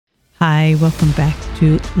Hi, welcome back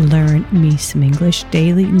to Learn Me Some English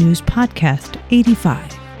Daily News Podcast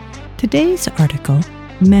 85. Today's article,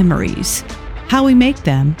 Memories, How We Make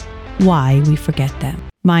Them, Why We Forget Them.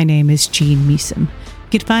 My name is Jean Measom. You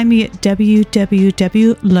can find me at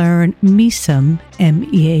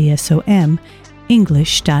www.learnmesom,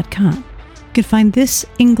 English.com. You can find this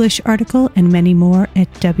English article and many more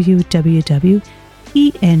at www.engoo.com.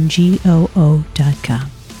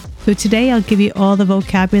 So today I'll give you all the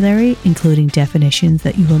vocabulary, including definitions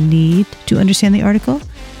that you will need to understand the article.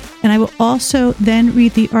 And I will also then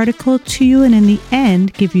read the article to you and in the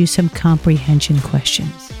end give you some comprehension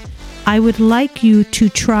questions. I would like you to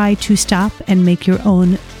try to stop and make your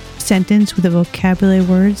own sentence with the vocabulary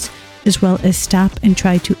words, as well as stop and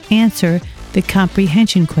try to answer the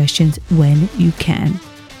comprehension questions when you can.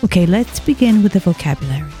 Okay, let's begin with the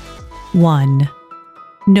vocabulary. 1.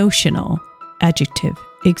 Notional, adjective,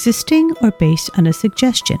 existing or based on a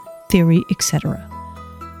suggestion, theory, etc.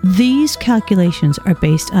 These calculations are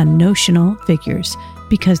based on notional figures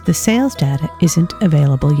because the sales data isn't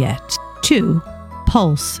available yet. 2.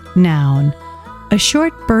 Pulse, noun, a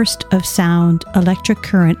short burst of sound, electric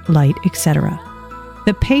current, light, etc.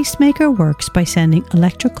 The pacemaker works by sending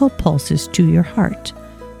electrical pulses to your heart.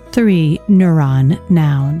 3. Neuron,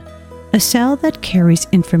 noun, a cell that carries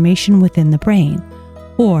information within the brain,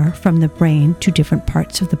 or from the brain to different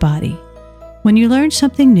parts of the body. When you learn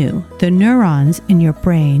something new, the neurons in your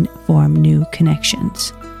brain form new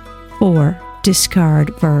connections. 4.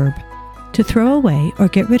 Discard, verb, to throw away or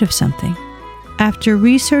get rid of something. After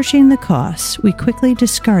researching the costs, we quickly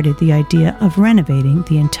discarded the idea of renovating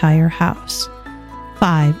the entire house.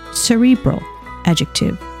 5. Cerebral,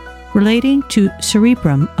 adjective, relating to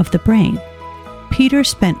cerebrum of the brain. Peter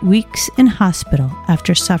spent weeks in hospital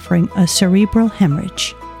after suffering a cerebral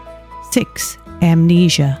hemorrhage. 6.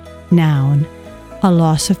 Amnesia, noun, a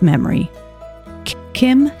loss of memory.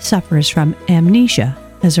 Kim suffers from amnesia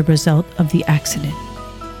as a result of the accident.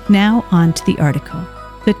 Now on to the article.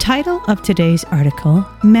 The title of today's article,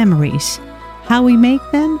 Memories, How We Make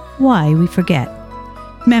Them, Why We Forget.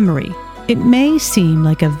 Memory. It may seem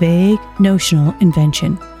like a vague, notional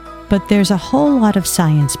invention, but there's a whole lot of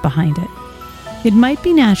science behind it. It might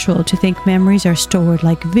be natural to think memories are stored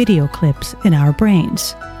like video clips in our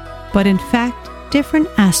brains, but in fact, different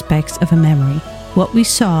aspects of a memory, what we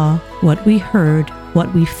saw, what we heard,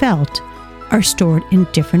 what we felt, are stored in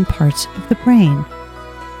different parts of the brain.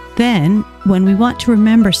 Then, when we want to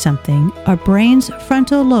remember something, our brain's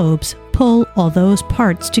frontal lobes pull all those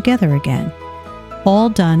parts together again, all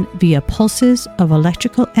done via pulses of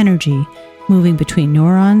electrical energy moving between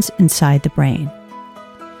neurons inside the brain.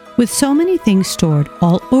 With so many things stored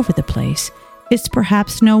all over the place, it's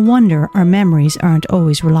perhaps no wonder our memories aren't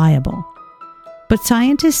always reliable. But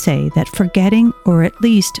scientists say that forgetting, or at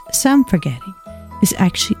least some forgetting, is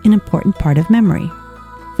actually an important part of memory.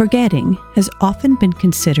 Forgetting has often been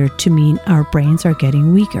considered to mean our brains are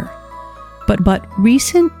getting weaker. But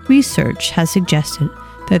recent research has suggested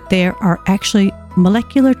that there are actually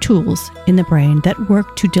molecular tools in the brain that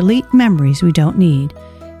work to delete memories we don't need,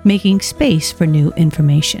 making space for new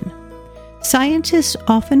information. Scientists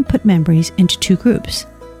often put memories into two groups,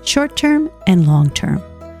 short-term and long-term.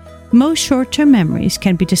 Most short-term memories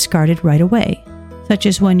can be discarded right away, such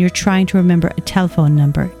as when you're trying to remember a telephone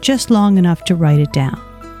number just long enough to write it down.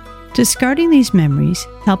 Discarding these memories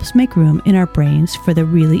helps make room in our brains for the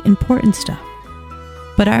really important stuff.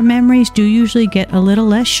 But our memories do usually get a little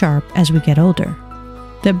less sharp as we get older.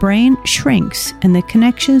 The brain shrinks and the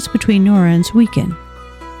connections between neurons weaken,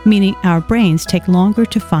 meaning our brains take longer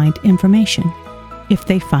to find information, if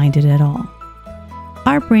they find it at all.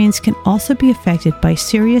 Our brains can also be affected by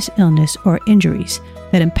serious illness or injuries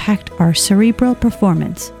that impact our cerebral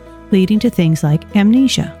performance, leading to things like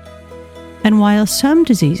amnesia. And while some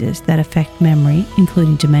diseases that affect memory,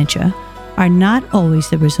 including dementia, are not always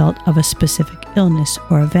the result of a specific illness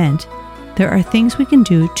or event, there are things we can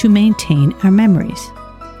do to maintain our memories.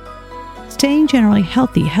 Staying generally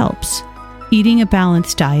healthy helps. Eating a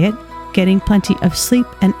balanced diet, getting plenty of sleep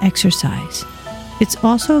and exercise. It's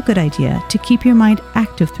also a good idea to keep your mind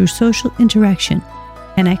active through social interaction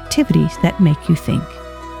and activities that make you think.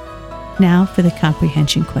 Now for the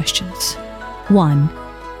comprehension questions. 1.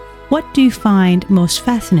 What do you find most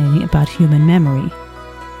fascinating about human memory?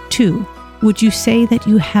 2. Would you say that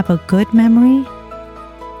you have a good memory?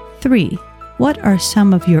 3. What are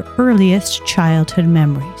some of your earliest childhood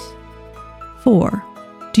memories? 4.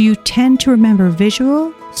 Do you tend to remember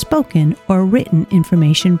visual, spoken, or written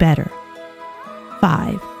information better?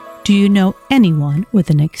 5. Do you know anyone with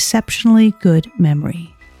an exceptionally good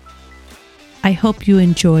memory? I hope you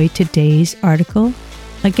enjoyed today's article.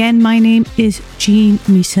 Again, my name is Jean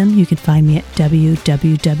Meesum. You can find me at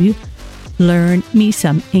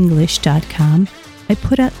www.learnmesomenglish.com. I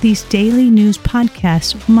put out these daily news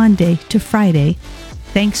podcasts Monday to Friday.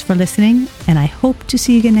 Thanks for listening, and I hope to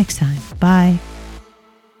see you again next time. Bye.